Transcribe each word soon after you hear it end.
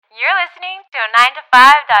You're listening to a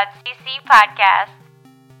 9to5.cc podcast.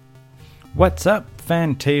 What's up,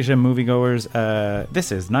 Fantasia moviegoers?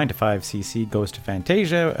 This is 9to5cc Goes to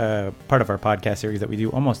Fantasia, part of our podcast series that we do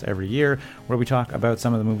almost every year, where we talk about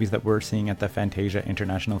some of the movies that we're seeing at the Fantasia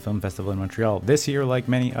International Film Festival in Montreal. This year, like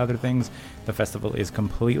many other things, the festival is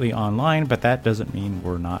completely online, but that doesn't mean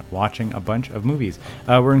we're not watching a bunch of movies.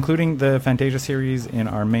 We're including the Fantasia series in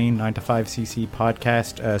our main 9to5cc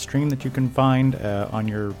podcast stream that you can find on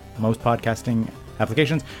your most podcasting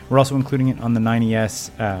applications. We're also including it on the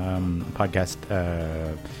 9ES podcast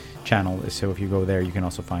channel, so if you go there, you can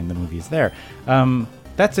also find the movies there.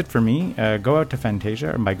 That's it for me. Go out to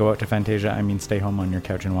Fantasia, and by go out to Fantasia, I mean stay home on your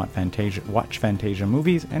couch and watch Fantasia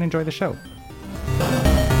movies and enjoy the show.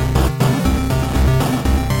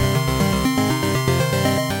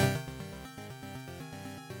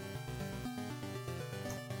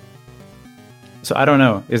 So I don't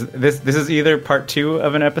know. Is this is either part 2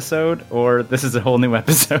 of an episode or this is a whole new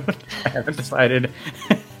episode? I haven't decided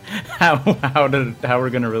how we're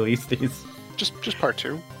going to release these. Just part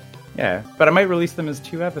 2. Yeah, but I might release them as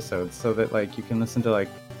 2 episodes so that like you can listen to like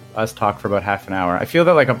us talk for about half an hour. I feel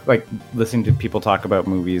that like listening to people talk about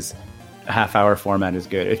movies, a half-hour format is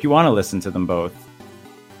good. If you want to listen to them both,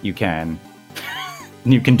 you can.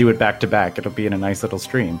 You can do it back to back. It'll be in a nice little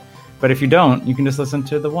stream. But if you don't, you can just listen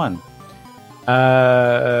to the one.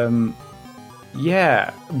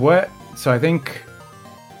 Yeah, so I think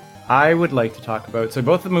I would like to talk about, so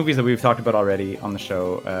both the movies that we've talked about already on the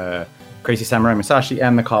show, Crazy Samurai Musashi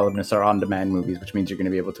and The Columnist are on-demand movies, which means you're going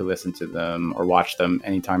to be able to listen to them or watch them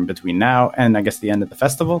anytime between now and I guess the end of the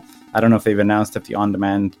festival. I don't know if they've announced if the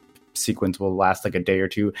on-demand sequence will last like a day or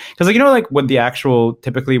two, because like, you know, like when the actual,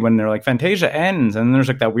 typically when they're like Fantasia ends and there's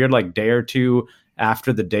like that weird like day or two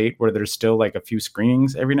after the date where there's still like a few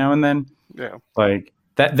screenings every now and then. Yeah, like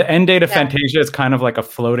that the end date of Fantasia is kind of like a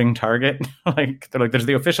floating target. Like they're like, there's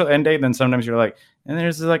the official end date, then sometimes you're like, and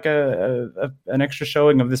there's like an extra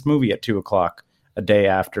showing of this movie at 2:00 a day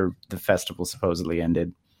after the festival supposedly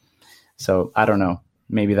ended. So I don't know,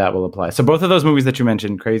 maybe that will apply. So both of those movies that you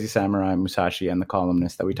mentioned, Crazy Samurai Musashi and The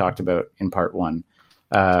Columnist that we talked about in part 1,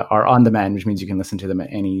 are on demand, which means you can listen to them at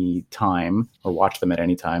any time or watch them at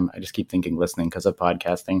any time. I just keep thinking listening because of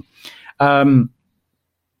podcasting.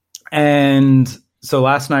 And so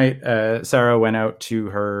last night, Sarah went out to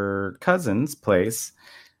her cousin's place,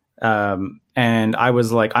 and I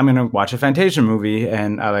was like, I'm going to watch a Fantasia movie.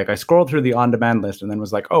 And I scrolled through the on-demand list and then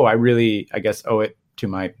was like, oh, I really, I guess, owe it to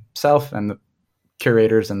myself and the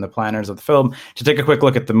curators and the planners of the film to take a quick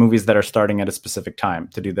look at the movies that are starting at a specific time,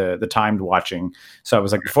 to do the timed watching. So I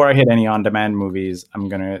was like, before I hit any on-demand movies, I'm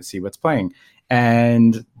going to see what's playing.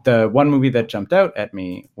 And the one movie that jumped out at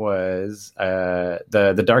me was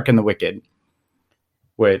The Dark and the Wicked,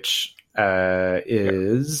 which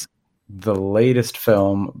is the latest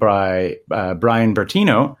film by Brian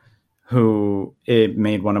Bertino, who it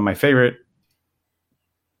made one of my favorite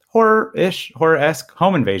horror-esque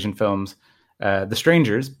home invasion films, The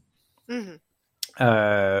Strangers,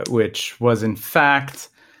 which was in fact,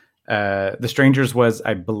 The Strangers was,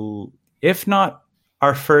 I believe, if not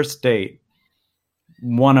our first date,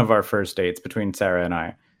 one of our first dates between Sarah and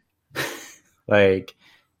I. Like,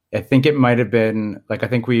 I think it might have been, like, I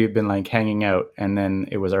think we've been, like, hanging out, and then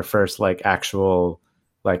it was our first, like, actual,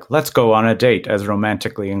 like, let's go on a date as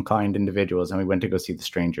romantically inclined individuals, and we went to go see The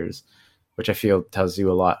Strangers, which I feel tells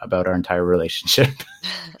you a lot about our entire relationship.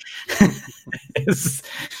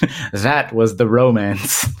 That was the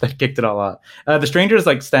romance that kicked it all off. The Strangers,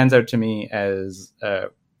 like, stands out to me as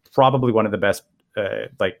probably one of the best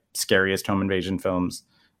like scariest home invasion films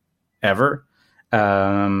ever.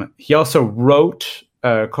 He also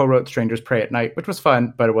co-wrote Strangers Pray at Night, which was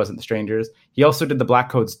fun, but it wasn't The Strangers. He also did The Black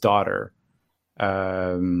Coat's Daughter.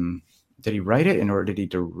 Did he write it or did he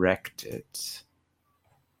direct it?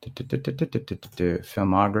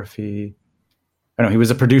 Filmography. I know he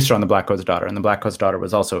was a producer on The Black Coat's Daughter, and The Black Coat's Daughter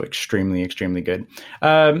was also extremely, extremely good.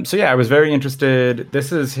 So yeah, I was very interested.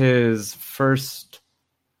 This is his first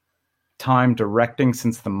time directing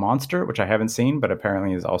since The Monster, which I haven't seen, but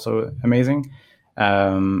apparently is also amazing.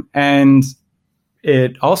 And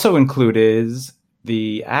it also included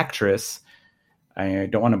the actress, I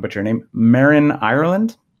don't want to butcher her name, Marin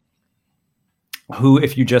Ireland, who,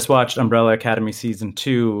 if you just watched Umbrella Academy season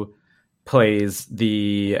 2, plays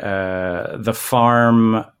the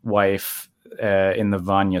farm wife in the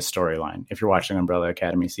Vanya storyline, if you're watching Umbrella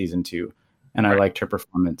Academy season 2. And I liked her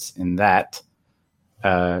performance in that.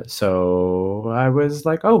 So I was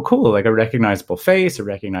like, oh, cool. Like a recognizable face, a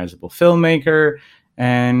recognizable filmmaker,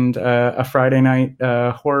 and a Friday night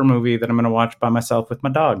horror movie that I'm going to watch by myself with my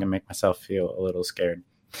dog and make myself feel a little scared.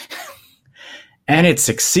 And it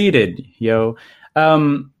succeeded, yo.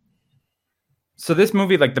 So this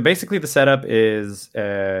movie, like basically the setup is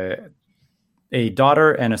a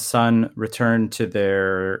daughter and a son return to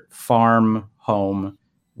their farm home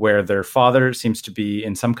where their father seems to be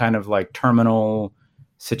in some kind of like terminal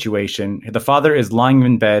situation. The father is lying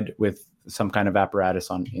in bed with some kind of apparatus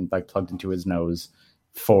like plugged into his nose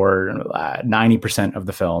for 90% of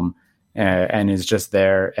the film. And is just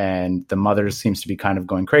there, and the mother seems to be kind of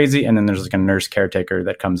going crazy, and then there's like a nurse caretaker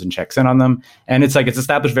that comes and checks in on them, and it's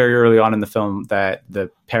established very early on in the film that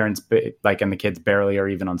the parents and the kids barely are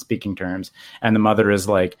even on speaking terms, and the mother is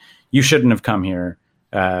like, you shouldn't have come here,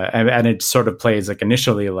 and it sort of plays like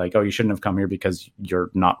initially like, oh, you shouldn't have come here because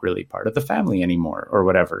you're not really part of the family anymore or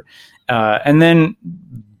whatever, and then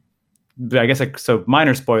I guess so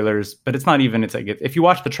minor spoilers, but it's not even, it's like if you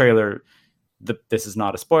watch the trailer, this is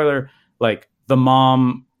not a spoiler. Like the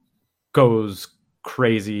mom goes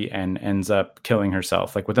crazy and ends up killing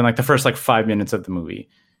herself like within like the first like 5 minutes of the movie,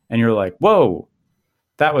 and you're like, whoa,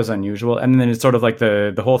 that was unusual. And then it's sort of like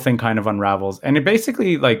the whole thing kind of unravels, and it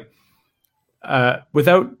basically like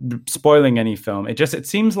without spoiling any film, it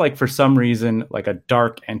seems like for some reason like a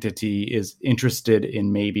dark entity is interested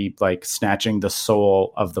in maybe like snatching the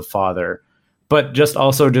soul of the father, but just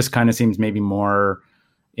kind of seems maybe more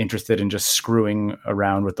interested in just screwing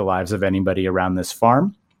around with the lives of anybody around this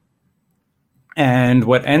farm. And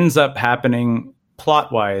what ends up happening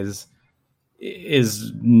plot wise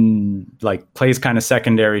is like plays kind of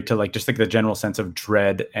secondary to like just like the general sense of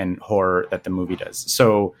dread and horror that the movie does.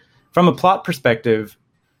 So from a plot perspective,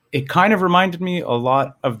 it kind of reminded me a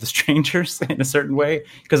lot of The Strangers in a certain way,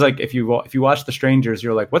 because like if you watch The Strangers,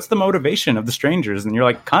 you're like, what's the motivation of the strangers? And you're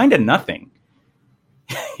like, kind of nothing.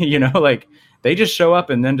 You know, like they just show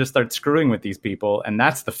up and then just start screwing with these people, and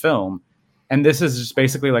that's the film. And this is just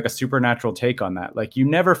basically like a supernatural take on that. Like you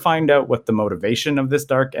never find out what the motivation of this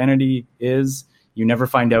dark entity is. You never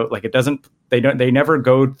find out, like they never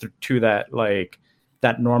go to that like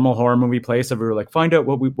that normal horror movie place of we were like, find out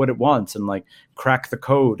what it wants and like crack the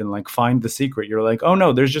code and like find the secret. You're like, oh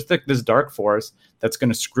no, there's just like this dark force that's going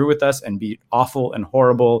to screw with us and be awful and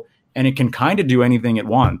horrible, and it can kind of do anything it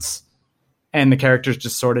wants. And the characters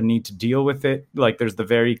just sort of need to deal with it. Like there's the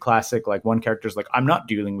very classic, like one character's like, I'm not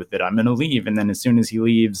dealing with it, I'm going to leave. And then as soon as he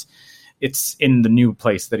leaves, it's in the new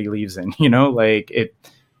place that he leaves in, you know, like it,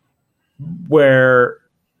 where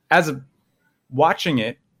watching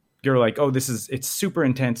it, you're like, oh, it's super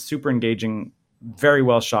intense, super engaging, very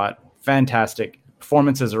well shot, fantastic.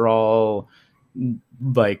 Performances are all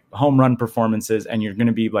like home run performances, and you're going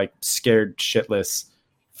to be like scared shitless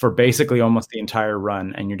for basically almost the entire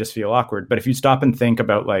run, and you just feel awkward. But if you stop and think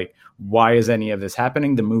about like, why is any of this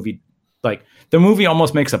happening? The movie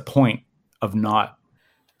almost makes a point of not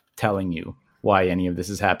telling you why any of this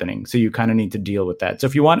is happening. So you kind of need to deal with that. So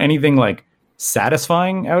if you want anything like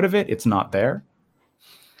satisfying out of it, it's not there.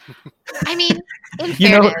 I mean, in you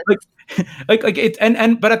know, fairness, like it's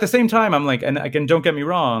but at the same time, I'm like, and again, don't get me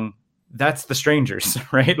wrong, that's The Strangers,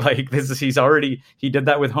 right? Like he did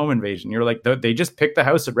that with Home Invasion. You're like, they just pick the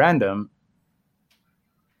house at random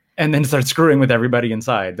and then start screwing with everybody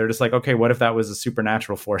inside. They're just like, okay, what if that was a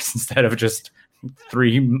supernatural force instead of just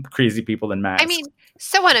three crazy people in masks? I mean,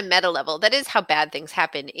 so on a meta level, that is how bad things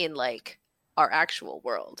happen in like our actual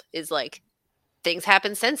world, is like things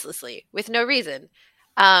happen senselessly with no reason.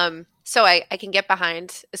 So I can get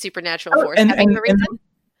behind a supernatural force having a reason.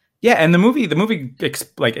 Yeah, and the movie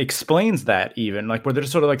explains that, even like where they're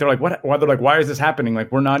just sort of like, they're like, why is this happening?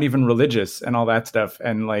 Like, we're not even religious and all that stuff.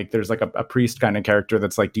 And like, there's like a priest kind of character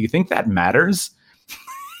that's like, do you think that matters?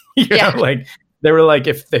 you know, like they were like,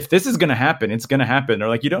 if this is going to happen, it's going to happen. They're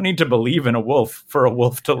like, you don't need to believe in a wolf for a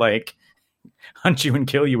wolf to like hunt you and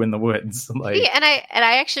kill you in the woods. Like, yeah, and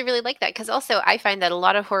I actually really like that, because also I find that a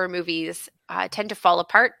lot of horror movies tend to fall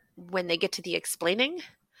apart when they get to the explaining.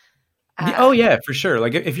 Oh yeah, for sure.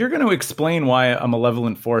 Like if you're going to explain why a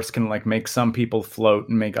malevolent force can like make some people float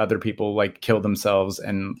and make other people like kill themselves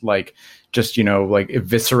and like just, you know, like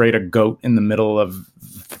eviscerate a goat in the middle of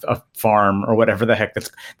a farm or whatever the heck,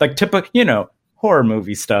 that's like typical, you know, horror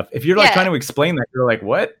movie stuff. If you're like trying to explain that, you're like,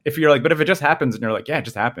 what? If you're like, but if it just happens, and you're like, yeah, it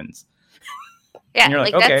just happens. Yeah, and you're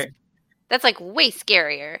like okay, that's like way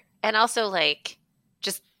scarier. And also like,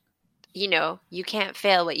 just, you know, you can't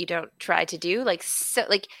fail what you don't try to do. Like, so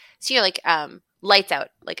you know, like Lights Out,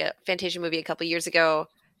 like a Fantasia movie a couple years ago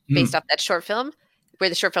based off that short film, where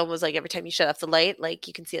the short film was like, every time you shut off the light, like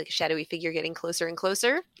you can see like a shadowy figure getting closer and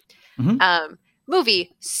closer.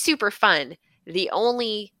 Movie, super fun. The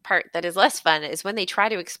only part that is less fun is when they try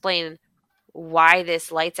to explain why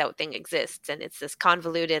this lights out thing exists. And it's this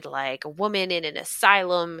convoluted, like, a woman in an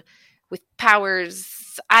asylum with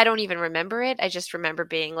powers. I don't even remember it. I just remember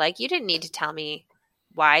being like, you didn't need to tell me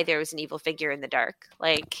why there was an evil figure in the dark.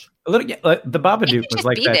 Like, A little, yeah, like the it Babadook could was just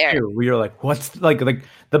like be that there. too. We were like, "What's like the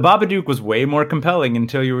Babadook was way more compelling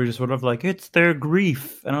until you were just sort of like, it's their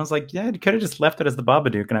grief," and I was like, "Yeah, you could have just left it as the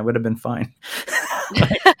Babadook, and I would have been fine."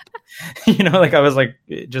 Like, like I was like,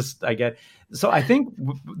 I get. So I think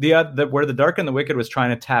the where the Dark and the Wicked was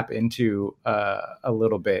trying to tap into a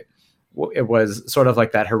little bit, it was sort of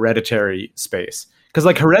like that Hereditary space, because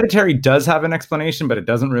like Hereditary does have an explanation, but it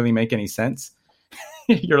doesn't really make any sense.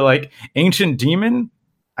 You're like, ancient demon,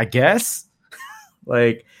 I guess,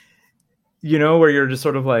 like, where you're just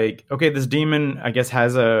sort of like, okay, this demon, I guess,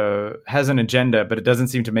 has an agenda, but it doesn't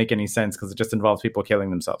seem to make any sense because it just involves people killing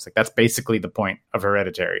themselves. Like, that's basically the point of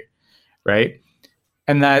Hereditary, right?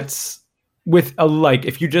 And that's with like,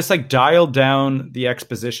 if you just like dial down the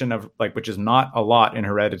exposition of like, which is not a lot in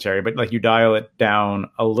Hereditary, but like you dial it down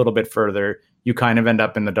a little bit further, you kind of end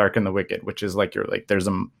up in the Dark and the Wicked, which is like, you're like, there's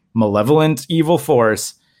a malevolent evil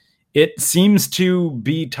force. It seems to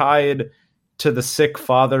be tied to the sick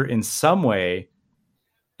father in some way,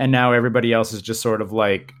 and now everybody else is just sort of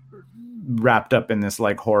like wrapped up in this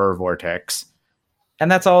like horror vortex,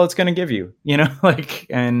 and that's all it's going to give you, like.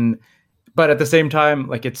 And but at the same time,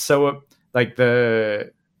 like, it's so like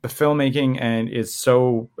the filmmaking and is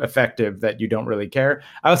so effective that you don't really care.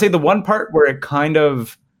 I would say the one part where it kind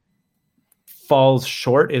of falls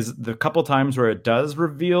short is the couple times where it does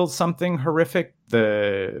reveal something horrific.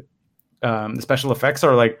 The special effects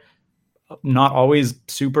are like not always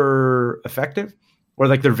super effective, or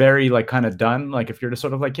like they're very like kind of done. Like, if you're just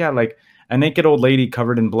sort of like, yeah, like a naked old lady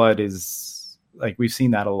covered in blood is like, we've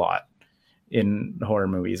seen that a lot in horror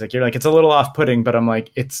movies. Like, you're like, it's a little off-putting, but I'm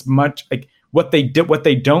like, it's much like what they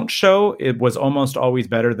don't show, it was almost always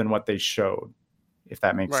better than what they showed, if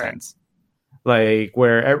that makes sense. Like,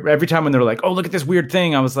 where every time when they're like, oh, look at this weird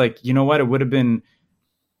thing, I was like, you know what, it would have been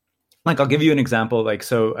like, I'll give you an example. Like,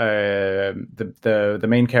 so the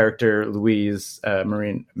main character, Louise,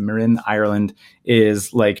 Marin Ireland,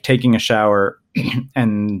 is like taking a shower,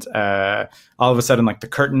 and all of a sudden, like, the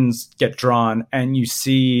curtains get drawn, and you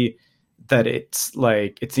see that it's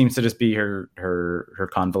like, it seems to just be her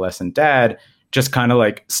convalescent dad, just kind of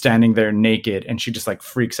like standing there naked, and she just like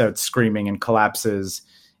freaks out screaming and collapses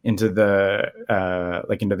into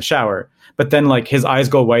the shower. But then like his eyes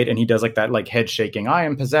go white and he does like that like head shaking, I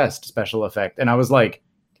am possessed special effect. And I was like,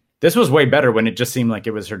 this was way better when it just seemed like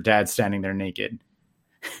it was her dad standing there naked.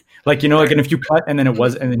 Like, like, and if you cut and then it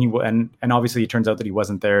was, and then and obviously it turns out that he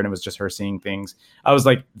wasn't there and it was just her seeing things. I was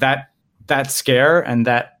like, that scare and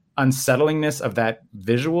that unsettlingness of that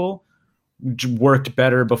visual worked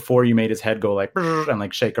better before you made his head go like and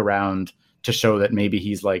like shake around to show that maybe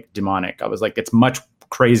he's like demonic. I was like, it's much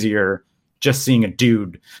crazier just seeing a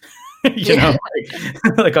dude, know,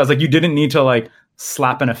 like I was like, you didn't need to like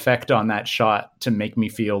slap an effect on that shot to make me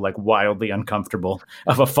feel like wildly uncomfortable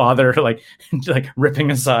of a father like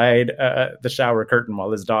ripping aside the shower curtain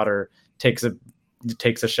while his daughter takes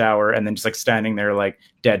a shower and then just like standing there like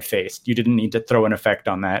dead faced. You didn't need to throw an effect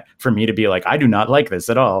on that for me to be like, I do not like this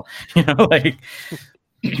at all, like.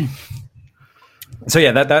 So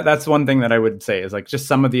yeah, that's one thing that I would say is like, just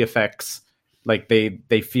some of the effects, like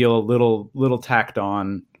they feel a little tacked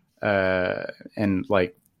on, and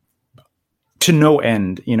like to no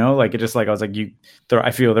end, like, it just like, I was like,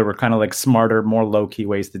 I feel there were kind of like smarter, more low key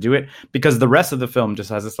ways to do it, because the rest of the film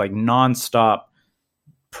just has this like nonstop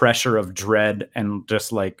pressure of dread and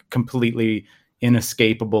just like completely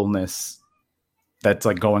inescapableness that's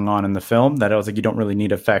like going on in the film, that I was like, you don't really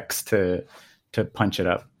need effects to punch it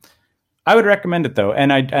up. I would recommend it though,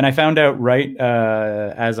 and I found out right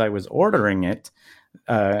as I was ordering it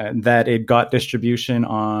that it got distribution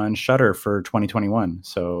on Shudder for 2021.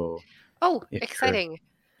 So, exciting!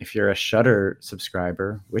 If you're a Shudder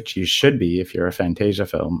subscriber, which you should be if you're a Fantasia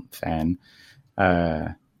film fan,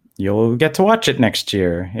 you'll get to watch it next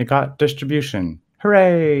year. It got distribution.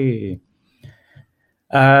 Hooray!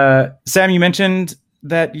 Sam, you mentioned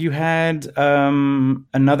that you had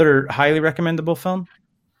another highly recommendable film.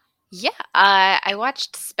 Yeah, I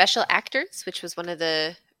watched Special Actors, which was one of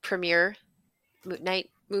the premiere night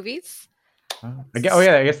movies. I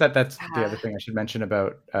guess that's the other thing I should mention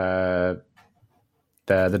about the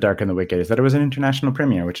Dark and the Wicked, is that it was an international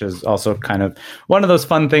premiere, which is also kind of one of those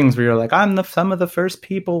fun things where you're like, I'm some of the first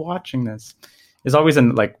people watching this. Is always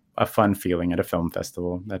like a fun feeling at a film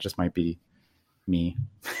festival. That just might be me.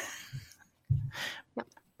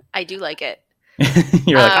 I do like it.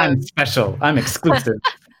 You're like, I'm special. I'm exclusive.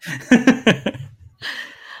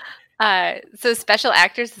 So special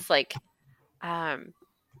actors is like,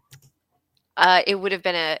 it would have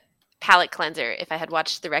been a palate cleanser if I had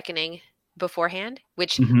watched The Reckoning beforehand,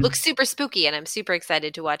 which looks super spooky, and I'm super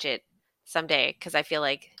excited to watch it someday because I feel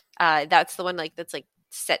like that's the one like that's like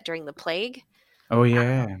set during the plague. Oh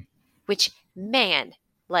yeah. Which, man,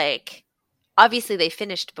 like obviously they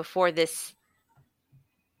finished before this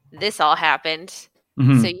all happened,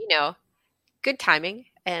 so good timing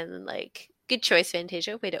and like good choice,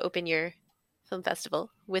 Fantasia. Way to open your film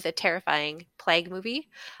festival with a terrifying plague movie.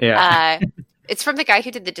 Yeah. It's from the guy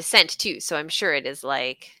who did The Descent too, so I'm sure it is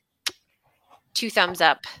like 2 thumbs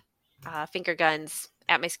up, finger guns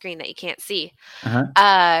at my screen that you can't see.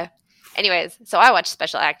 Anyways, so I watched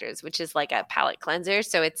Special Actors, which is like a palate cleanser.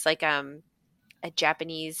 So it's like a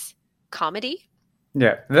Japanese comedy.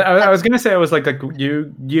 Yeah, I was gonna say I was like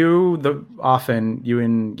you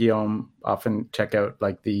and Guillaume often check out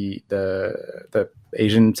like the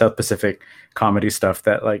Asian South Pacific comedy stuff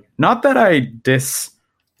that like not that I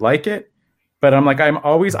dislike it, but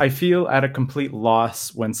I feel at a complete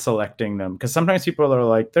loss when selecting them because sometimes people are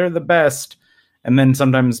like they're the best, and then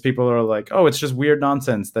sometimes people are like, oh, it's just weird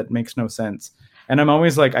nonsense that makes no sense. And I'm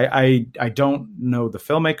always like, I don't know the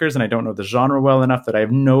filmmakers and I don't know the genre well enough that I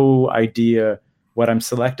have no idea what I'm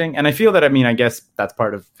selecting. And I feel that, I guess that's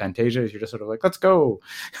part of Fantasia is you're just sort of like, let's go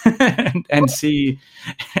and see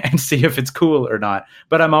if it's cool or not.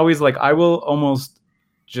 But I'm always like, I will almost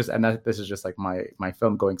just, and this is just like my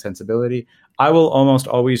film going sensibility. I will almost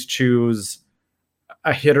always choose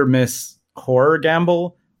a hit or miss horror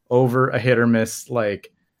gamble over a hit or miss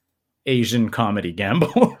like Asian comedy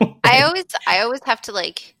gamble. I always have to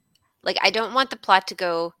like I don't want the plot to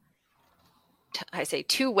go I say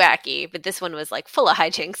too wacky, but this one was like full of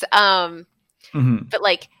hijinks. But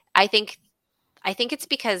like I think it's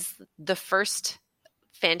because the first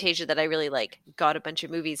Fantasia that I really like got a bunch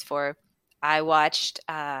of movies for, I watched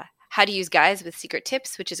How to Use Guys with Secret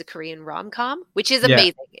Tips, which is a Korean rom-com, which is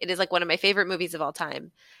amazing. Yeah. It is like one of my favorite movies of all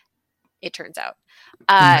time, it turns out.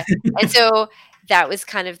 And so that was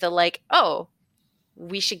kind of the like, oh,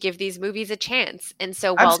 we should give these movies a chance. And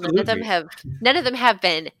so while none of them have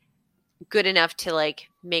been good enough to like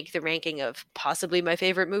make the ranking of possibly my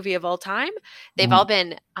favorite movie of all time, they've all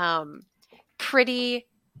been pretty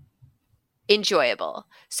enjoyable.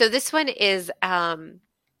 So this one is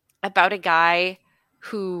about a guy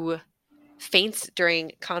who faints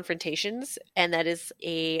during confrontations, and that is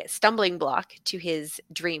a stumbling block to his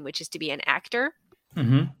dream, which is to be an actor.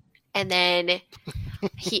 And then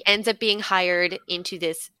he ends up being hired into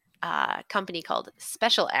this company called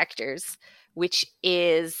Special Actors, which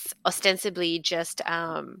is ostensibly just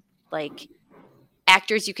like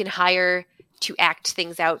actors you can hire to act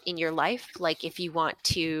things out in your life. Like if you want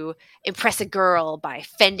to impress a girl by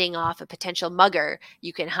fending off a potential mugger,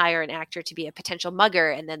 you can hire an actor to be a potential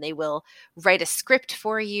mugger, and then they will write a script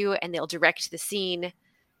for you and they'll direct the scene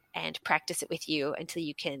and practice it with you until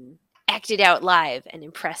you can act it out live and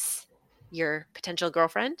impress your potential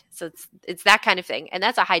girlfriend. So it's that kind of thing. And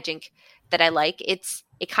that's a hijink that I like. It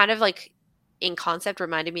kind of like in concept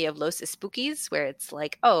reminded me of Los Espookies, where it's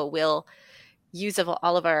like, oh, we'll use of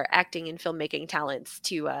all of our acting and filmmaking talents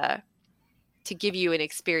to give you an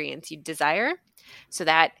experience you desire. So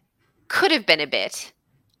that could have been a bit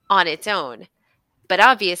on its own, but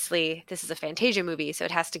obviously this is a Fantasia movie, so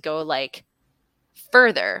it has to go like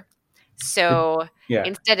further. So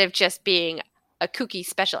instead of just being a kooky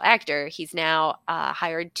special actor, he's now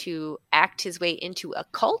hired to act his way into a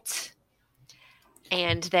cult,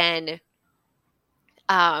 and then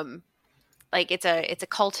like it's a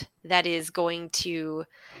cult that is going to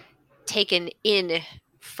take an in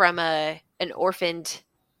from an orphaned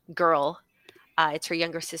girl. It's her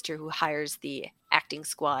younger sister who hires the acting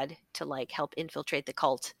squad to like help infiltrate the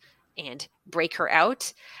cult and break her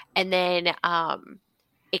out. And then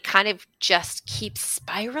it kind of just keeps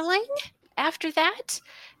spiraling after that,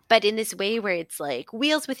 but in this way where it's like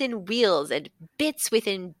wheels within wheels and bits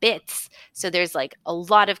within bits. So there's like a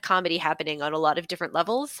lot of comedy happening on a lot of different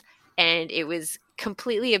levels. And it was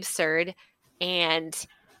completely absurd. And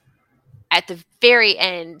at the very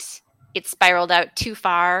end, it spiraled out too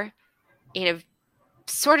far in a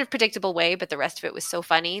sort of predictable way, but the rest of it was so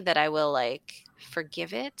funny that I will like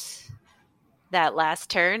forgive it. That last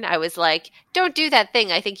turn, I was like, don't do that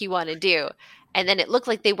thing I think you want to do. And then it looked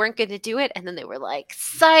like they weren't going to do it. And then they were like,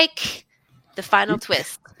 psych, the final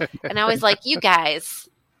twist. And I was like, you guys,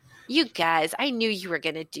 I knew you were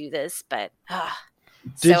going to do this, but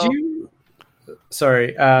Did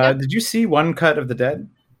you see One Cut of the Dead?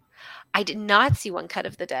 I did not see One Cut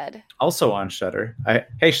of the Dead. Also on Shudder.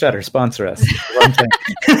 Hey, Shudder, sponsor us.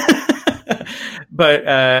 But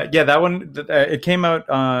yeah, that one it came out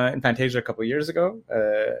in Fantasia a couple of years ago.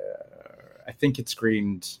 I think it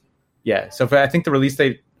screened. Yeah, so I think the release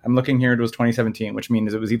date I'm looking here, it was 2017, which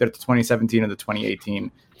means it was either the 2017 or the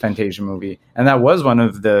 2018 Fantasia movie, and that was one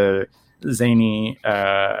of the zany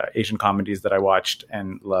Asian comedies that I watched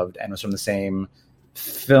and loved, and was from the same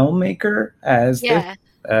filmmaker as this. Yeah.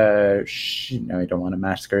 No, I don't want to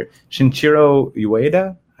massacre it. Shinichiro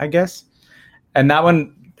Ueda, I guess. And that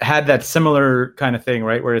one had that similar kind of thing,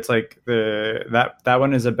 right? Where it's like that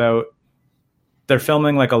one is about they're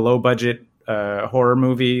filming like a low budget horror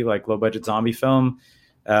movie, like low budget zombie film,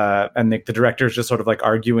 and the director is just sort of like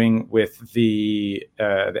arguing with the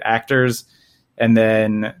actors, and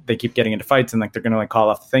then they keep getting into fights, and like they're gonna like call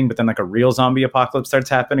off the thing, but then like a real zombie apocalypse starts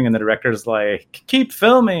happening, and the director's like, keep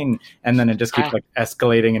filming, and then it just keeps like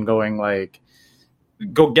escalating and going like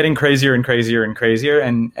getting crazier and crazier and crazier,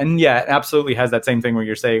 and yeah, it absolutely has that same thing where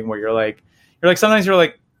you're saying where you're like sometimes you're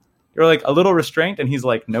like a little restrained, and he's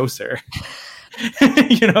like, no sir.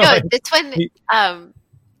 No, like, this one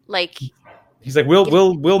like he's like,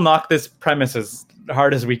 we'll knock this premise as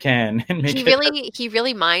hard as we can and make he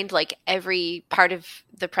really mined like every part of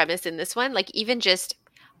the premise in this one. Like even just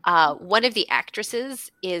one of the actresses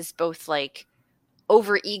is both like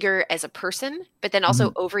overeager as a person, but then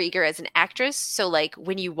also overeager as an actress. So like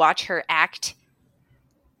when you watch her act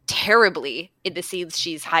terribly in the scenes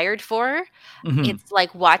she's hired for, it's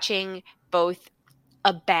like watching both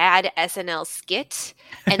a bad SNL skit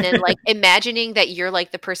and then like imagining that you're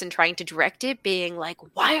like the person trying to direct it, being like,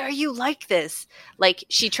 why are you like this? Like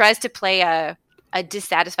she tries to play a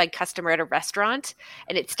dissatisfied customer at a restaurant,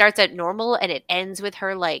 and it starts out normal and it ends with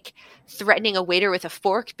her like threatening a waiter with a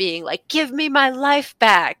fork, being like, give me my life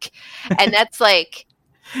back. And that's like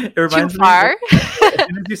it reminds too far. Me, as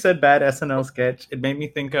soon as you said bad SNL sketch, it made me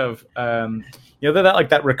think of that like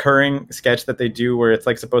that recurring sketch that they do where it's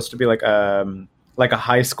like supposed to be like a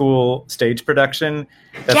high school stage production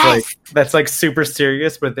that's like super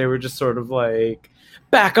serious, but they were just sort of like,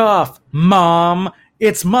 back off, mom,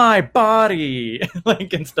 it's my body,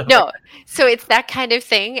 like, and stuff. No, so it's that kind of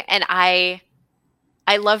thing, and I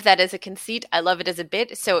love that as a conceit. I love it as a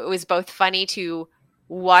bit. So it was both funny to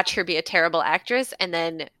watch her be a terrible actress, and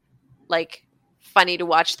then like funny to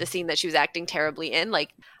watch the scene that she was acting terribly in.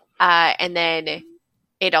 Like, and then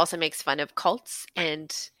it also makes fun of cults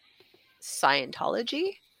and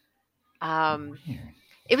Scientology.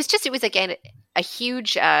 It was again a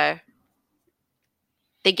huge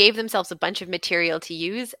they gave themselves a bunch of material to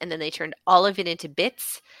use, and then they turned all of it into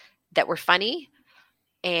bits that were funny,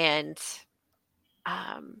 and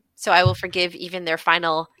so I will forgive even their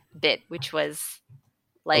final bit, which was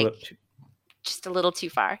like just a little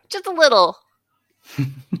too far, just a little.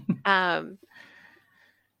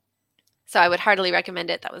 So I would heartily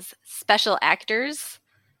recommend it. That was special actors,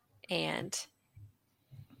 and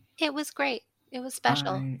it was great. It was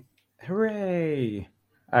special. Hooray!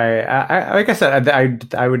 I like I said,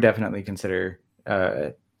 I would definitely consider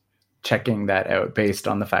checking that out based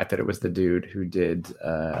on the fact that it was the dude who did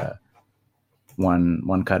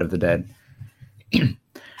one cut of the dead.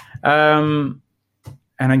 And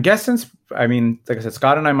I guess like I said,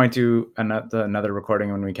 Scott and I might do another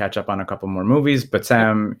recording when we catch up on a couple more movies. But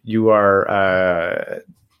Sam, you are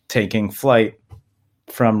taking flight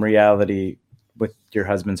from reality with your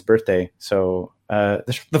husband's birthday, so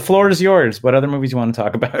the floor is yours. What other movies you want to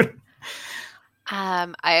talk about?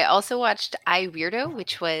 I also watched WeirDO,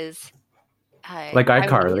 which was like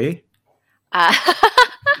iCarly,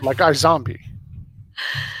 like iZombie.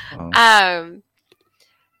 Oh.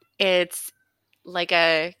 It's like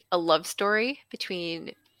a love story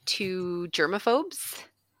between two germaphobes.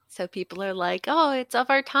 So people are like, oh, it's of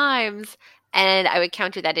our times. And I would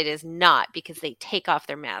counter that it is not, because they take off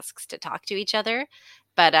their masks to talk to each other.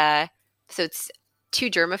 But so it's two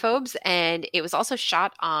germaphobes, and it was also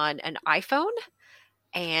shot on an iPhone.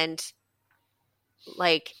 And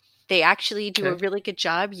like they actually do a really good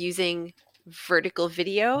job using vertical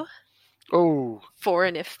video for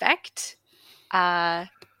an effect.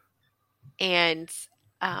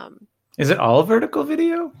 Is it all vertical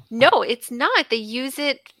video? No, it's not. They use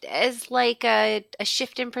it as like a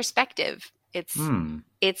shift in perspective.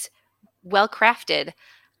 It's well crafted.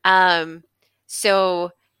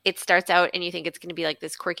 So it starts out and you think it's going to be like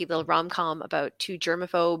this quirky little rom-com about two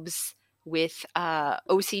germaphobes with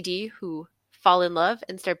OCD who fall in love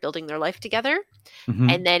and start building their life together.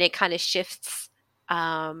 And then it kind of shifts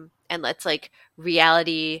and lets like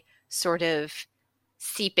reality sort of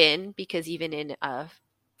seep in, because even in a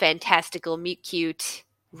fantastical meet cute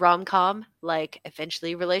rom-com, like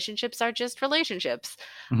eventually relationships are just relationships.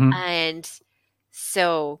 And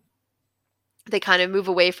so they kind of move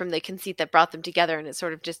away from the conceit that brought them together, and it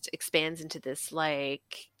sort of just expands into this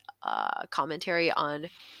like commentary on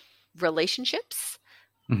relationships.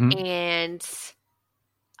 Mm-hmm. And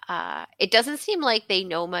it doesn't seem like they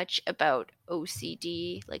know much about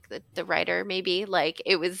OCD, like the writer maybe. Like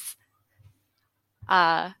it was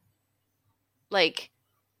like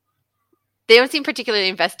they don't seem particularly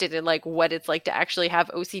invested in like what it's like to actually have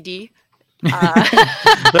OCD.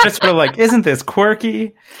 They're sort of like, isn't this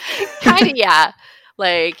quirky? Kind of, yeah.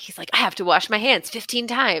 Like he's like, I have to wash my hands 15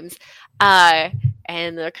 times.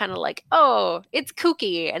 And they're kind of like, oh, it's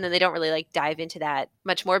kooky. And then they don't really like dive into that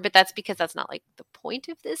much more. But that's because that's not like the point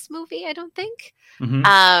of this movie, I don't think.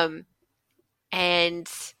 Mm-hmm. And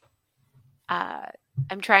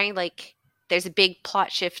I'm trying, like, there's a big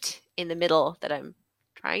plot shift in the middle that I'm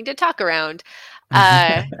trying to talk around.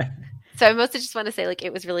 So I mostly just want to say, like,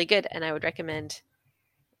 it was really good, and I would recommend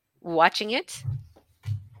watching it.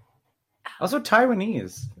 Also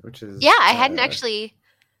Taiwanese, which is... Yeah, I hadn't actually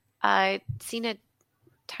seen a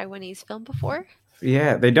Taiwanese film before.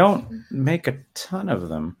 Yeah, they don't make a ton of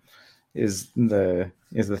them. Is the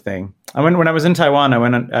thing. When I was in Taiwan, I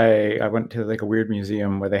went to like a weird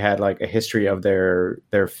museum where they had like a history of their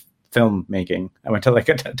filmmaking. I went to like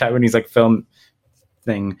a Taiwanese like film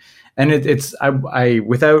thing, and it's I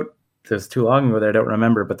without this too long ago that I don't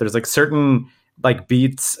remember, but there's like certain like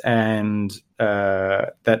beats and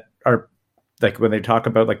that are like when they talk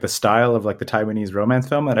about like the style of like the Taiwanese romance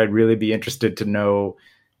film, that I'd really be interested to know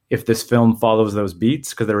if this film follows those beats,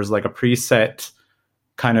 because there was like a preset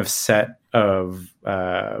kind of set of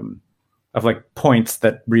like points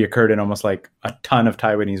that reoccurred in almost like a ton of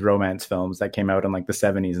Taiwanese romance films that came out in like the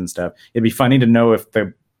 70s and stuff. It'd be funny to know if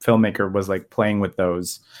the filmmaker was like playing with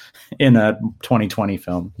those in a 2020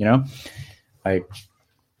 film, you know? Like,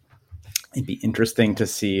 it'd be interesting to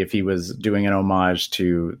see if he was doing an homage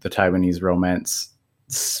to the Taiwanese romance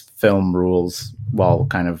film rules while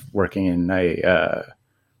kind of working in a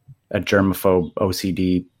germaphobe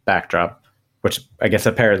OCD backdrop, which I guess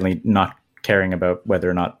apparently not caring about whether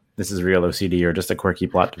or not this is real OCD or just a quirky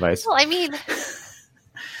plot device. Well, I mean,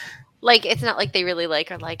 like, it's not like they really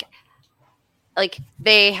like are like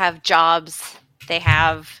they have jobs, they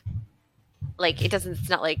have like, it's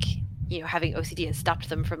not like, you know, having OCD has stopped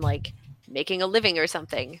them from like making a living or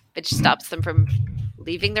something. It just stops them from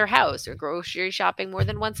leaving their house or grocery shopping more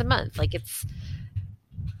than once a month. Like, it's,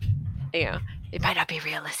 you know, it might not be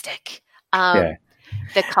realistic. Yeah.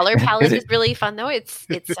 The color palette is really fun though. It's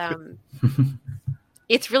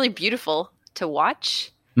it's really beautiful to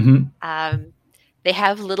watch. Mm-hmm. They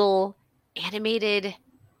have little animated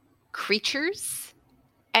creatures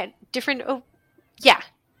at different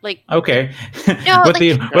like okay. No,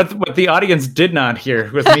 what the audience did not hear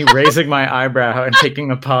was me raising my eyebrow and taking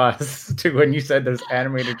a pause to when you said there's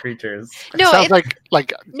animated creatures. It sounds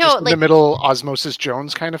like in the middle Osmosis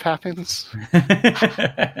Jones kind of happens.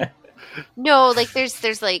 No, like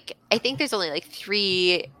there's like, I think there's only like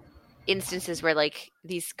 3 instances where like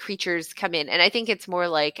these creatures come in, and I think it's more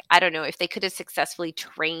like, I don't know, if they could have successfully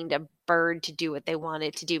trained a bird to do what they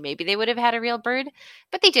wanted to do, maybe they would have had a real bird,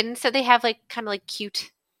 but they didn't. So they have like kind of like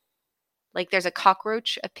cute, like there's a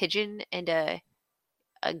cockroach, a pigeon, and a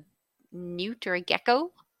newt or a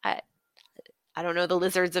gecko. I don't know the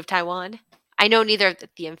lizards of Taiwan. I know neither of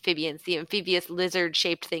the amphibians, the amphibious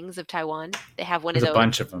lizard-shaped things of Taiwan. They have one There's of those. a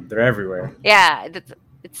bunch of them. They're everywhere. Yeah,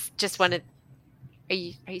 it's just one of. Are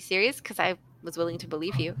you serious? Because I was willing to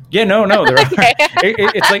believe you. Yeah, no.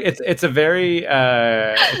 It's like it's a very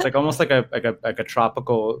it's like almost like a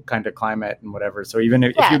tropical kind of climate and whatever. So even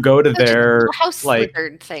if you go to their house like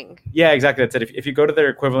lizard thing, yeah, exactly, that's it. If you go to their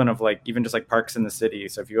equivalent of like even just like parks in the city,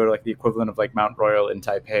 so if you go to like the equivalent of like Mount Royal in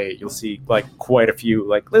Taipei, you'll see like quite a few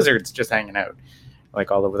like lizards just hanging out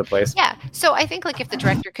like all over the place. Yeah, so I think like if the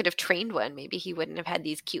director could have trained one, maybe he wouldn't have had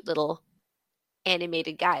these cute little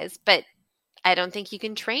animated guys. But I don't think you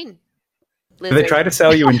can train lizards. Do they try to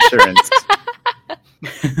sell you insurance?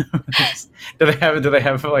 do they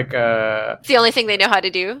have like it's the only thing they know how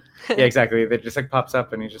to do. Yeah, exactly. It just like pops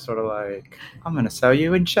up and he's just sort of like, I'm gonna sell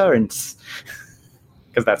you insurance,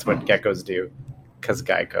 because that's what geckos do, because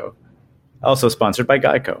Geico, also sponsored by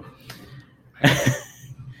Geico.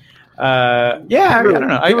 Yeah, I don't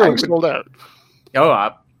know, I sold out.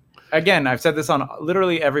 Again, I've said this on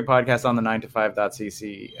literally every podcast on the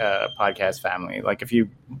 9to5.cc podcast family. Like, if you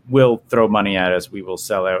will throw money at us, we will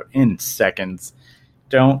sell out in seconds.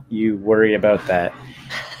 Don't you worry about that.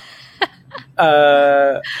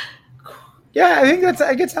 Yeah, I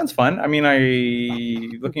think it sounds fun. I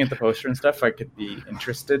mean, looking at the poster and stuff, I could be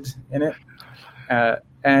interested in it.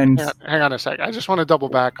 And hang on a sec. I just want to double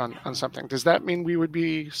back on something. Does that mean we would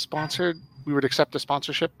be sponsored we would accept a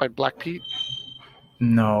sponsorship by Black Pete?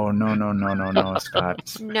 No,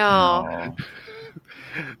 Scott. No.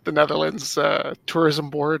 The Netherlands Tourism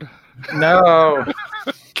Board No.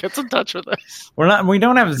 gets in touch with us. We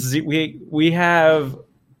don't have we have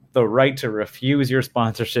the right to refuse your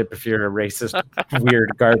sponsorship if you're a racist,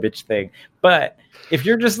 weird garbage thing. But if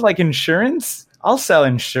you're just like insurance, I'll sell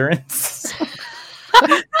insurance.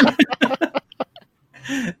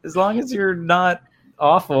 As long as you're not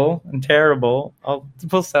awful and terrible,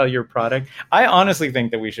 we'll sell your product. I honestly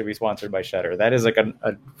think that we should be sponsored by Shudder. That is like a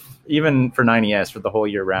even for 9ES for the whole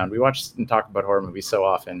year round. We watch and talk about horror movies so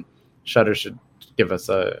often. Shudder should give us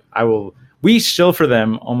we shill for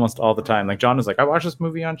them almost all the time. Like John was like, I watched this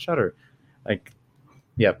movie on Shudder. Like,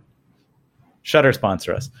 yep. Shudder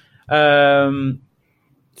sponsor us.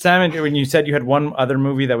 Sam, when you said you had one other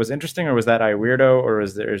movie that was interesting, or was that WeirDO, or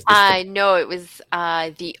is this? No, it was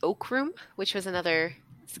The Oak Room, which was another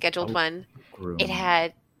scheduled one. Room.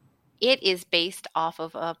 It is based off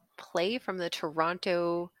of a play from the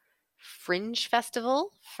Toronto Fringe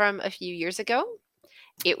Festival from a few years ago.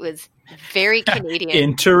 It was very Canadian.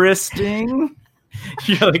 Interesting.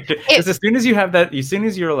 You're like, as soon as you have that, as soon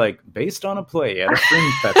as you're like based on a play at a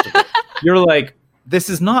Fringe Festival, you're like, this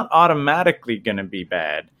is not automatically going to be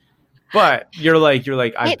bad. But you're like,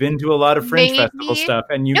 I've been to a lot of Fringe Festival stuff,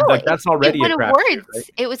 and that's already it won a awards. Right?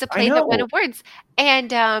 It was a play that won awards, and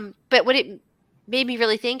but what it made me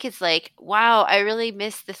really think is like, wow, I really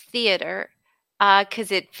miss the theater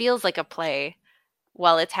because it feels like a play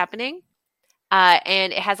while it's happening,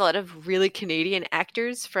 and it has a lot of really Canadian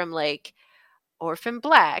actors from like Orphan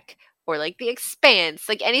Black or like The Expanse,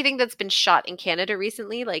 like anything that's been shot in Canada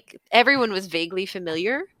recently. Like everyone was vaguely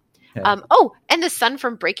familiar. Yeah. And the son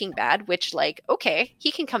from Breaking Bad, which like, okay, he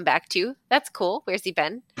can come back too. That's cool. Where's he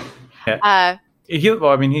been? Yeah.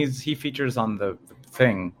 He features on the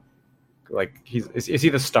thing. Like is he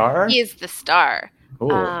the star? He is the star.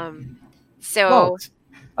 Cool. So Walt.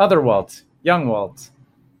 Other Walt, young Walt.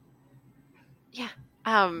 Yeah.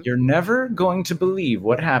 You're never going to believe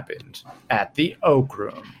what happened at the Oak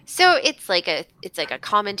Room. So it's like a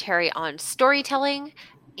commentary on storytelling,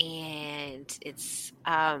 and it's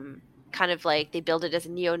kind of like they build it as a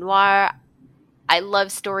neo-noir. I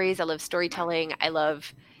love stories. I love storytelling. I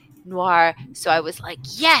love noir. So I was like,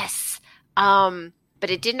 yes. But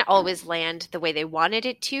it didn't always land the way they wanted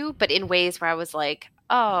it to, but in ways where I was like,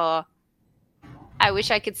 oh, I wish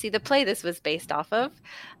I could see the play this was based off of.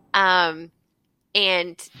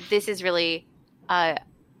 And this is really a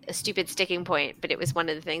stupid sticking point, but it was one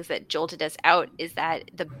of the things that jolted us out, is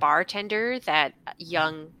that the bartender that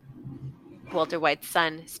young Walter White's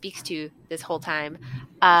son speaks to this whole time,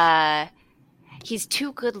 he's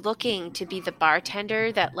too good looking to be the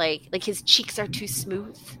bartender. That like his cheeks are too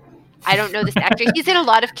smooth. I don't know this actor. He's in a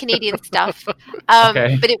lot of Canadian stuff.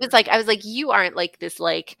 Okay. But it was like, I was like, you aren't like this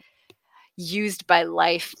like used by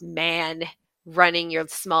life man running your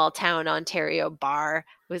small town Ontario bar.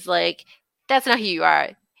 It was like, that's not who you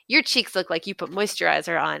are. Your cheeks look like you put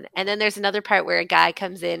moisturizer on. And then there's another part where a guy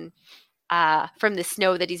comes in from the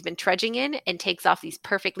snow that he's been trudging in and takes off these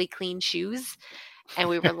perfectly clean shoes. And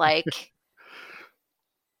we were like,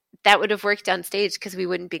 that would have worked on stage because we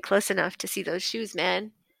wouldn't be close enough to see those shoes,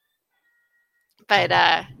 man.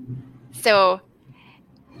 But so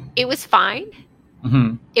it was fine.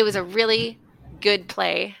 Mm-hmm. It was a really good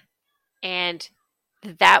play. And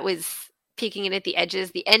that was peeking in at the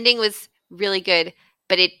edges. The ending was really good,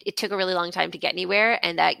 but it took a really long time to get anywhere.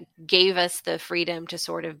 And that gave us the freedom to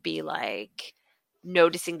sort of be like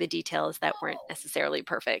noticing the details that weren't necessarily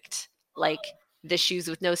perfect. Like the shoes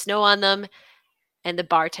with no snow on them and the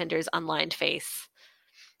bartender's unlined face.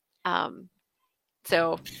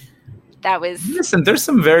 So that was... Listen, there's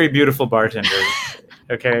some very beautiful bartenders.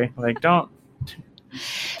 Okay? Like, don't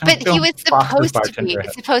But he was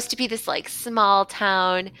supposed to be this like small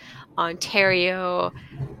town Ontario,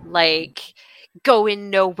 like going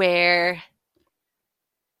nowhere,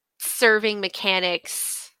 serving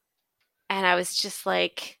mechanics, and I was just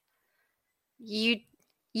like, you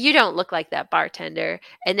don't look like that bartender.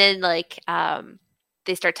 And then like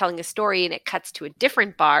they start telling a story and it cuts to a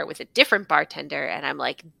different bar with a different bartender, and I'm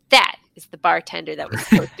like, that is the bartender that was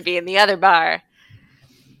supposed to be in the other bar.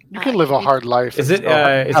 You can live a hard life. Is it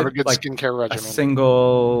have a good like skincare regimen? A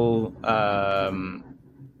single,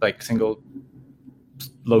 single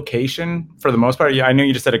location for the most part? Yeah, I know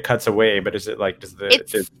you just said it cuts away, but is it like does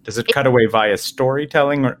it cut away via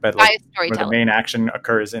storytelling, or but like where the main action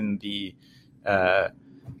occurs in the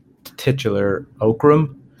titular Oak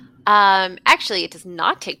Room? Actually, it does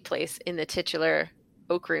not take place in the titular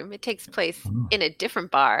Oak Room. It takes place in a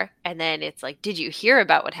different bar, and then it's like, did you hear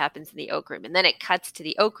about what happens in the Oak Room? And then it cuts to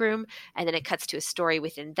the Oak Room, and then it cuts to a story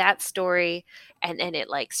within that story, and then it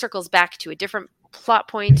like circles back to a different plot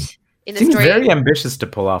point in the Seems story. very ambitious to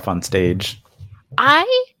pull off on stage.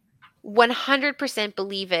 I 100%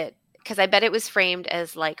 believe it, because I bet it was framed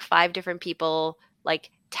as like 5 different people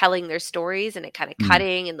like telling their stories, and it kind of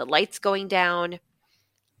cutting and the lights going down.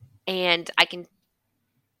 And I can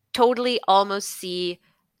totally almost see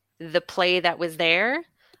the play that was there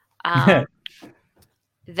that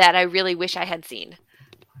I really wish I had seen.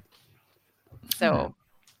 So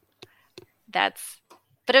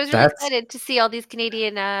but I was really excited to see all these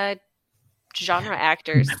Canadian genre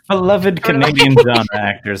actors. Beloved Canadian genre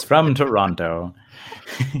actors from Toronto.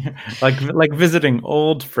 like visiting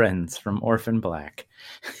old friends from Orphan Black.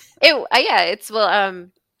 Like I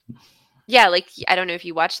don't know if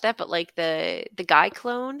you watched that, but like the guy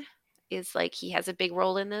clone is like, he has a big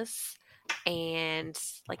role in this, and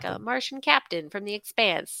like a Martian captain from The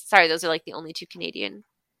Expanse. Sorry, those are like the only 2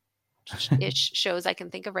 Canadian-ish shows I can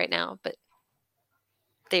think of right now, but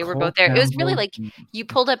they were both there. It was really like you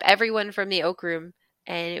pulled up everyone from the Oak Room,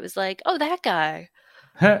 and it was like, oh, that guy,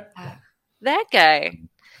 that guy.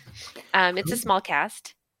 It's a small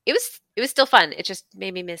cast. It was still fun. It just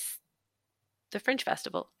made me miss the Fringe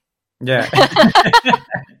Festival. Yeah.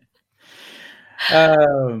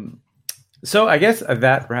 So I guess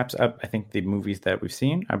that wraps up, I think, the movies that we've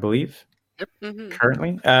seen, I believe. Yep.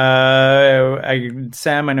 Currently.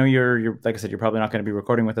 Sam, I know you're like I said, you're probably not going to be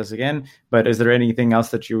recording with us again, but is there anything else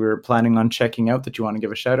that you were planning on checking out that you want to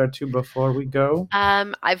give a shout out to before we go?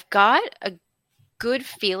 I've got a good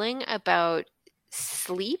feeling about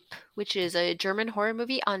Sleep, which is a German horror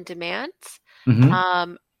movie on demand.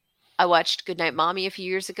 I watched Goodnight Mommy a few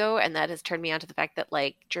years ago, and that has turned me on to the fact that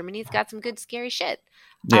like Germany's got some good scary shit.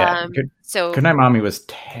 Yeah. Goodnight Mommy was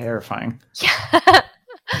terrifying. Yeah.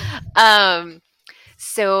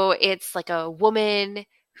 So it's like a woman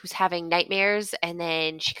who's having nightmares, and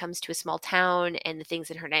then she comes to a small town, and the things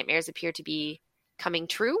in her nightmares appear to be coming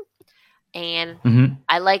true. And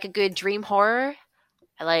I like a good dream horror.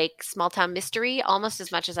 I like small town mystery almost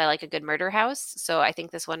as much as I like a good murder house. So I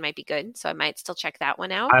think this one might be good. So I might still check that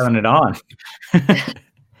one out. Piling it on.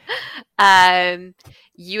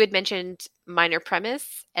 You had mentioned Minor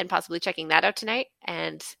Premise and possibly checking that out tonight.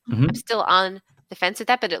 And I'm still on the fence with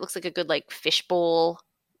that, but it looks like a good like fishbowl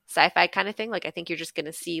sci-fi kind of thing. Like I think you're just going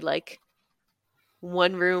to see like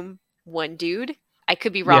one room, one dude. I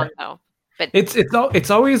could be wrong though. But it's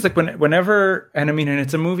always like whenever, and I mean, and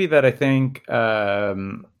it's a movie that I think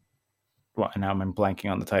well, now I'm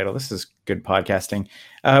blanking on the title. This is good podcasting.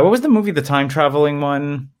 What was the movie, the time traveling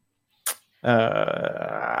one,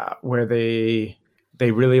 where they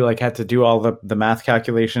really like had to do all the math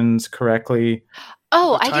calculations correctly?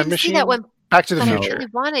 Oh, I didn't see that one. Back to the Future. I really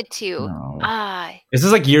wanted to. No. This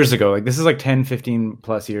is like years ago. Like this is like 10, 15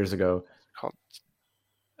 plus years ago. Called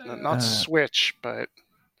not Switch, but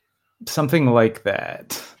something like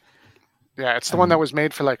that. Yeah, it's the one that was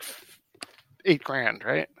made for like $8,000,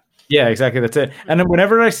 right? Yeah, exactly. That's it. And then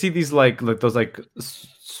whenever I see these like those like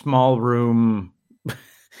small room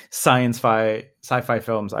sci-fi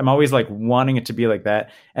films, I'm always like wanting it to be like that.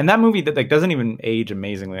 And that movie that like doesn't even age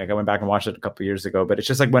amazingly. Like I went back and watched it a couple of years ago, but it's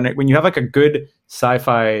just like when you have like a good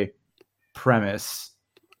sci-fi premise.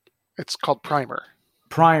 It's called Primer.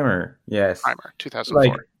 Yes. Primer, 2004.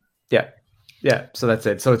 Like, yeah. So that's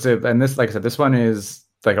it. So and this, like I said, this one is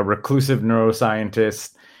like a reclusive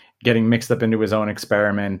neuroscientist getting mixed up into his own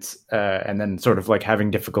experiment, and then sort of like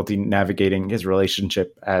having difficulty navigating his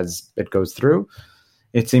relationship as it goes through.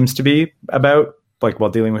 It seems to be about like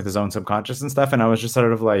while dealing with his own subconscious and stuff. And I was just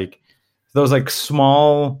sort of like, those like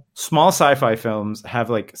small sci-fi films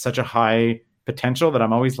have like such a high potential that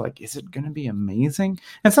I'm always like, is it going to be amazing?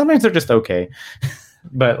 And sometimes they're just okay.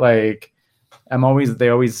 But like, they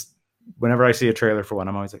always, whenever I see a trailer for one,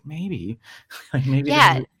 I'm always like, maybe.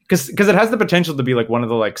 Yeah. Because it has the potential to be like one of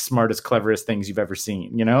the like smartest, cleverest things you've ever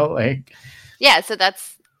seen, you know? Like, yeah. So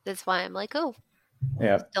that's why I'm like, oh,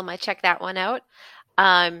 yeah, still might check that one out.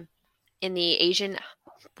 In the Asian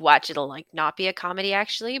watch, it'll like not be a comedy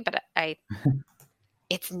actually, but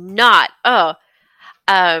it's not.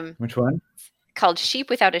 Which one? Called Sheep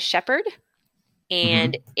Without a Shepherd.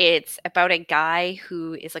 And it's about a guy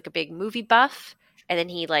who is like a big movie buff, and then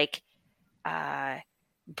he like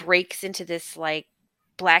breaks into this like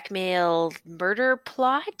blackmail murder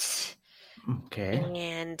plot. Okay.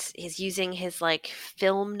 And is using his like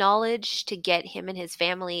film knowledge to get him and his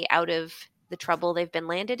family out of the trouble they've been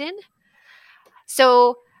landed in.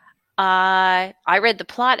 So I read the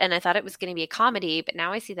plot and I thought it was going to be a comedy, but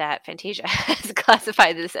now I see that Fantasia has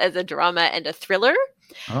classified this as a drama and a thriller.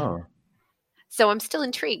 Oh. So I'm still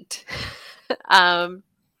intrigued.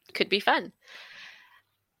 Could be fun.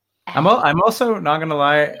 I'm also not gonna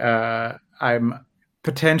lie. I'm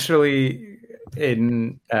potentially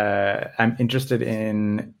I'm interested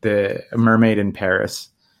in the Mermaid in Paris.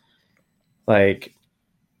 Like,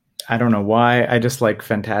 I don't know why. I just like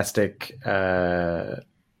fantastic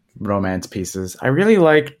romance pieces. I really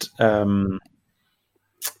liked. Oh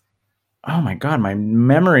my god, my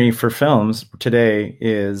memory for films today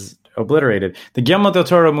is obliterated. The Guillermo del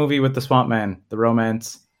Toro movie with the Swamp Man, the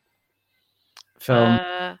romance film.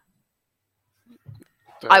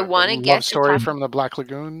 I want to guess. Love Story from the Black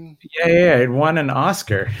Lagoon. Yeah, it won an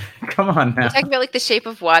Oscar. Come on now. You're talking about like The Shape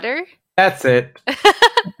of Water? That's it.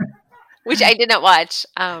 Which I did not watch.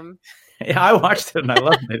 Yeah, I watched it and I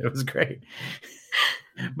loved it. It was great.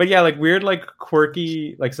 But yeah, like weird, like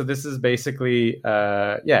quirky, like, so this is basically,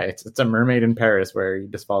 it's a mermaid in Paris where he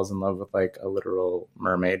just falls in love with like a literal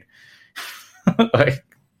mermaid. Like,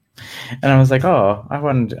 and I was like, oh,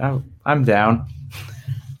 I'm down.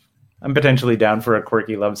 I'm potentially down for a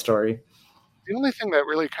quirky love story. The only thing that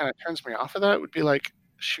really kind of turns me off of that would be like,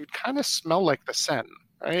 she would kind of smell like the Seine,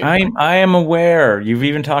 right? I am aware. You've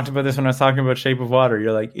even talked about this when I was talking about Shape of Water.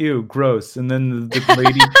 You're like, ew, gross. And then the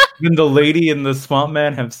lady, then the lady and the swamp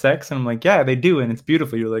man have sex, and I'm like, yeah, they do, and it's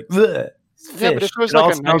beautiful. You're like, ugh, it's fish. Yeah, but if it was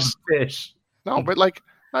like a nice fish. No, but like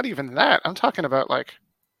not even that. I'm talking about like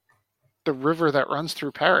the river that runs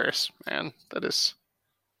through Paris, man. That is.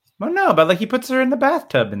 Well, no, but like he puts her in the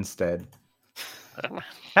bathtub instead.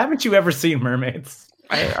 Haven't you ever seen mermaids?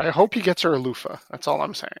 I hope he gets her a loofah. That's all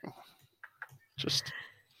I'm saying. Just,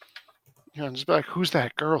 just be like, who's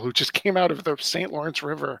that girl who just came out of the St. Lawrence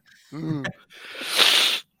River? I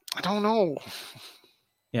don't know.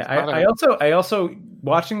 Yeah, I also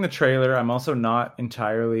watching the trailer. I'm also not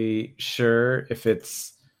entirely sure if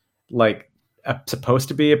it's like supposed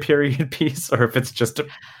to be a period piece or if it's just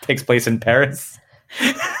takes place in Paris.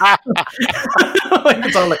 Like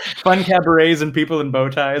it's all like fun cabarets and people in bow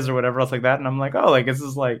ties or whatever else like that, and I'm like, oh, like this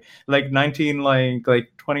is like 19 like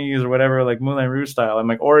 20s or whatever, like Moulin Rouge style. I'm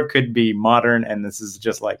like, or it could be modern and this is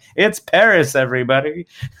just like, it's Paris, everybody.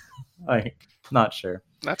 Like, not sure.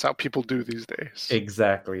 That's how people do these days.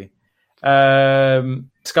 Exactly.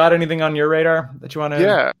 Scott, anything on your radar that you want to?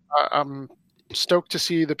 Yeah, I'm stoked to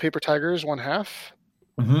see the Paper Tigers 1/2.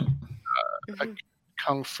 A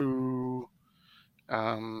kung fu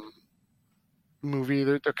movie.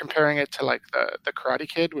 They're comparing it to like the Karate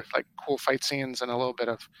Kid with like cool fight scenes and a little bit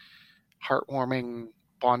of heartwarming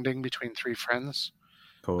bonding between three friends.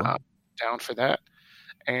 Cool. Down for that.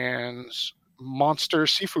 And Monster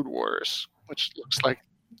Seafood Wars, which looks like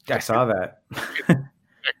I saw that.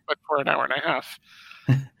 but for an hour and a half.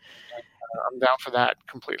 I'm down for that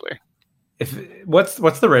completely. What's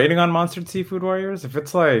the rating on Monster Seafood Warriors? If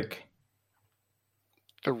it's like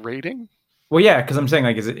the rating? Well, yeah, because I'm saying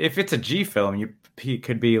like, if it's a G film, he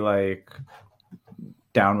could be like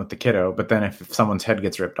down with the kiddo, but then if someone's head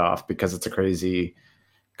gets ripped off because it's a crazy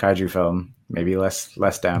kaiju film, maybe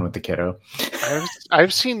less down with the kiddo.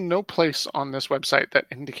 I've seen no place on this website that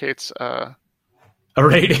indicates a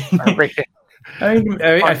rating.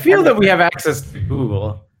 I feel that we have access to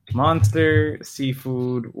Google. Monster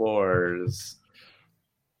Seafood Wars.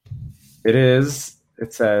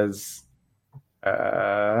 It says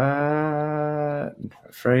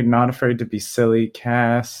not afraid to be silly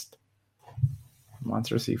cast.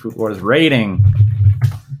 Monster Seafood Wars rating.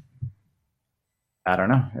 I don't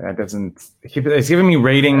know. That doesn't. It's giving me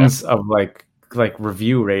ratings of like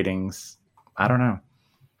review ratings. I don't know.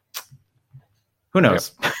 Who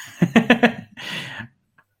knows? Yep.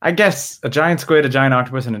 I guess a giant squid, a giant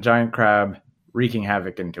octopus, and a giant crab wreaking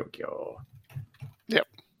havoc in Tokyo. Yep.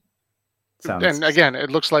 And again, it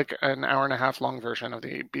looks like an hour and a half long version of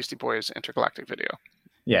the Beastie Boys intergalactic video.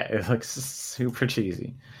 Yeah, it looks super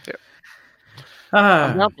cheesy. Yep.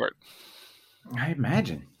 I'm down for it. I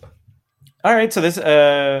imagine. All right, so this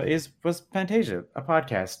was Fantasia, a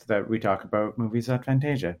podcast that we talk about movies at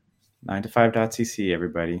Fantasia. 9to5.cc,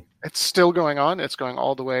 everybody. It's still going on. It's going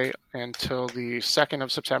all the way until the 2nd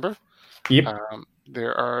of September. Yep.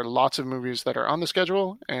 There are lots of movies that are on the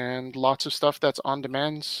schedule and lots of stuff that's on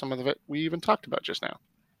demand. Some of it we even talked about just now.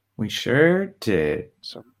 We sure did.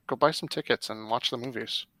 So go buy some tickets and watch the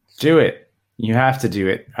movies. Do it. You have to do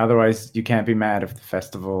it. Otherwise, you can't be mad if the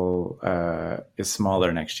festival is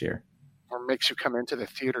smaller next year. Or makes you come into the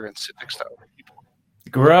theater and sit next to other people.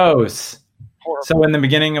 Gross. Horrible. So in the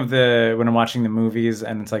beginning of when I'm watching the movies,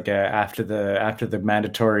 and it's like after the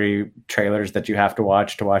mandatory trailers that you have to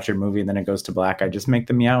watch your movie, and then it goes to black, I just make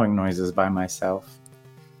the meowing noises by myself,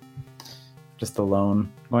 just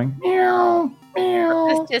alone, going meow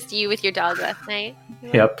meow. It's just you with your dog last night.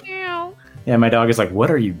 You're Yep. Like, meow. Yeah, my dog is like,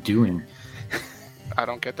 "What are you doing?" I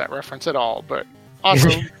don't get that reference at all, but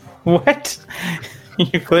awesome. What?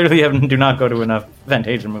 You clearly do not go to enough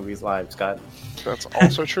Fantasia movies live, Scott. That's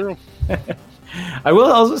also true. I will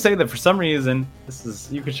also say that for some reason,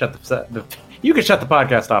 you could shut the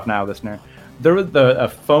podcast off now, listener. There was a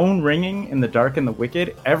phone ringing in the Dark and the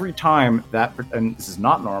Wicked every time and this is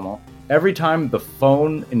not normal. Every time the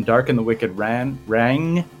phone in Dark and the Wicked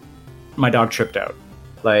rang, my dog tripped out.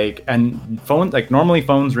 Normally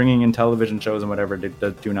phones ringing in television shows and whatever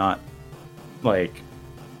do not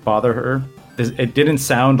bother her. It didn't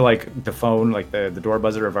sound like the phone, like the door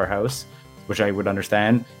buzzer of our house, which I would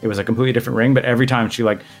understand. It was a completely different ring, but every time she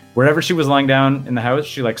wherever she was lying down in the house,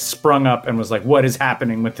 she sprung up and was like, "What is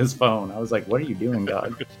happening with this phone?" I was like, "What are you doing,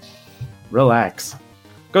 dog? Relax.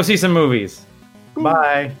 Go see some movies.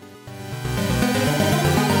 Bye."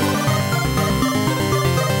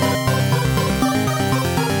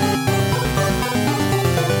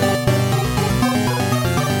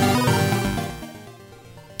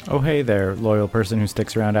 Oh, hey there, loyal person who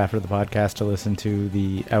sticks around after the podcast to listen to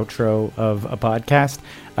the outro of a podcast.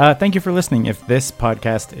 Thank you for listening. If this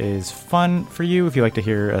podcast is fun for you, if you like to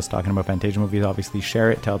hear us talking about Fantasia movies, obviously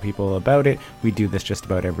share it, tell people about it. We do this just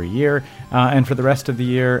about every year. And for the rest of the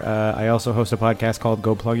year, I also host a podcast called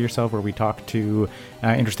Go Plug Yourself, where we talk to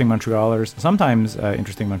interesting Montrealers, sometimes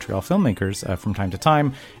interesting Montreal filmmakers from time to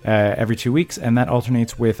time, every 2 weeks. And that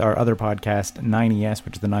alternates with our other podcast, 9ES,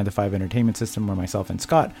 which is the 9 to 5 entertainment system, where myself and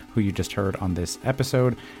Scott, who you just heard on this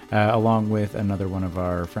episode, along with another one of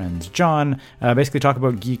our friends, John, basically talk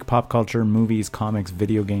about geek pop culture, movies, comics,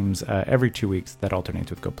 video games, every 2 weeks. That alternates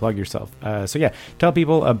with Go Plug Yourself. So yeah, tell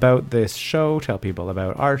people about this show, tell people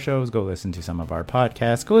about our shows, go listen to some of our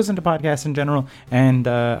podcasts, go listen to podcasts in general, and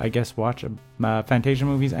I guess watch Fantasia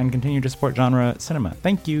movies and continue to support genre cinema.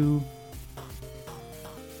 Thank you.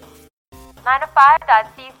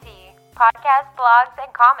 9to5.cc, podcasts, blogs,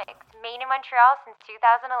 and comics, made in Montreal since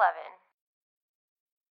 2011.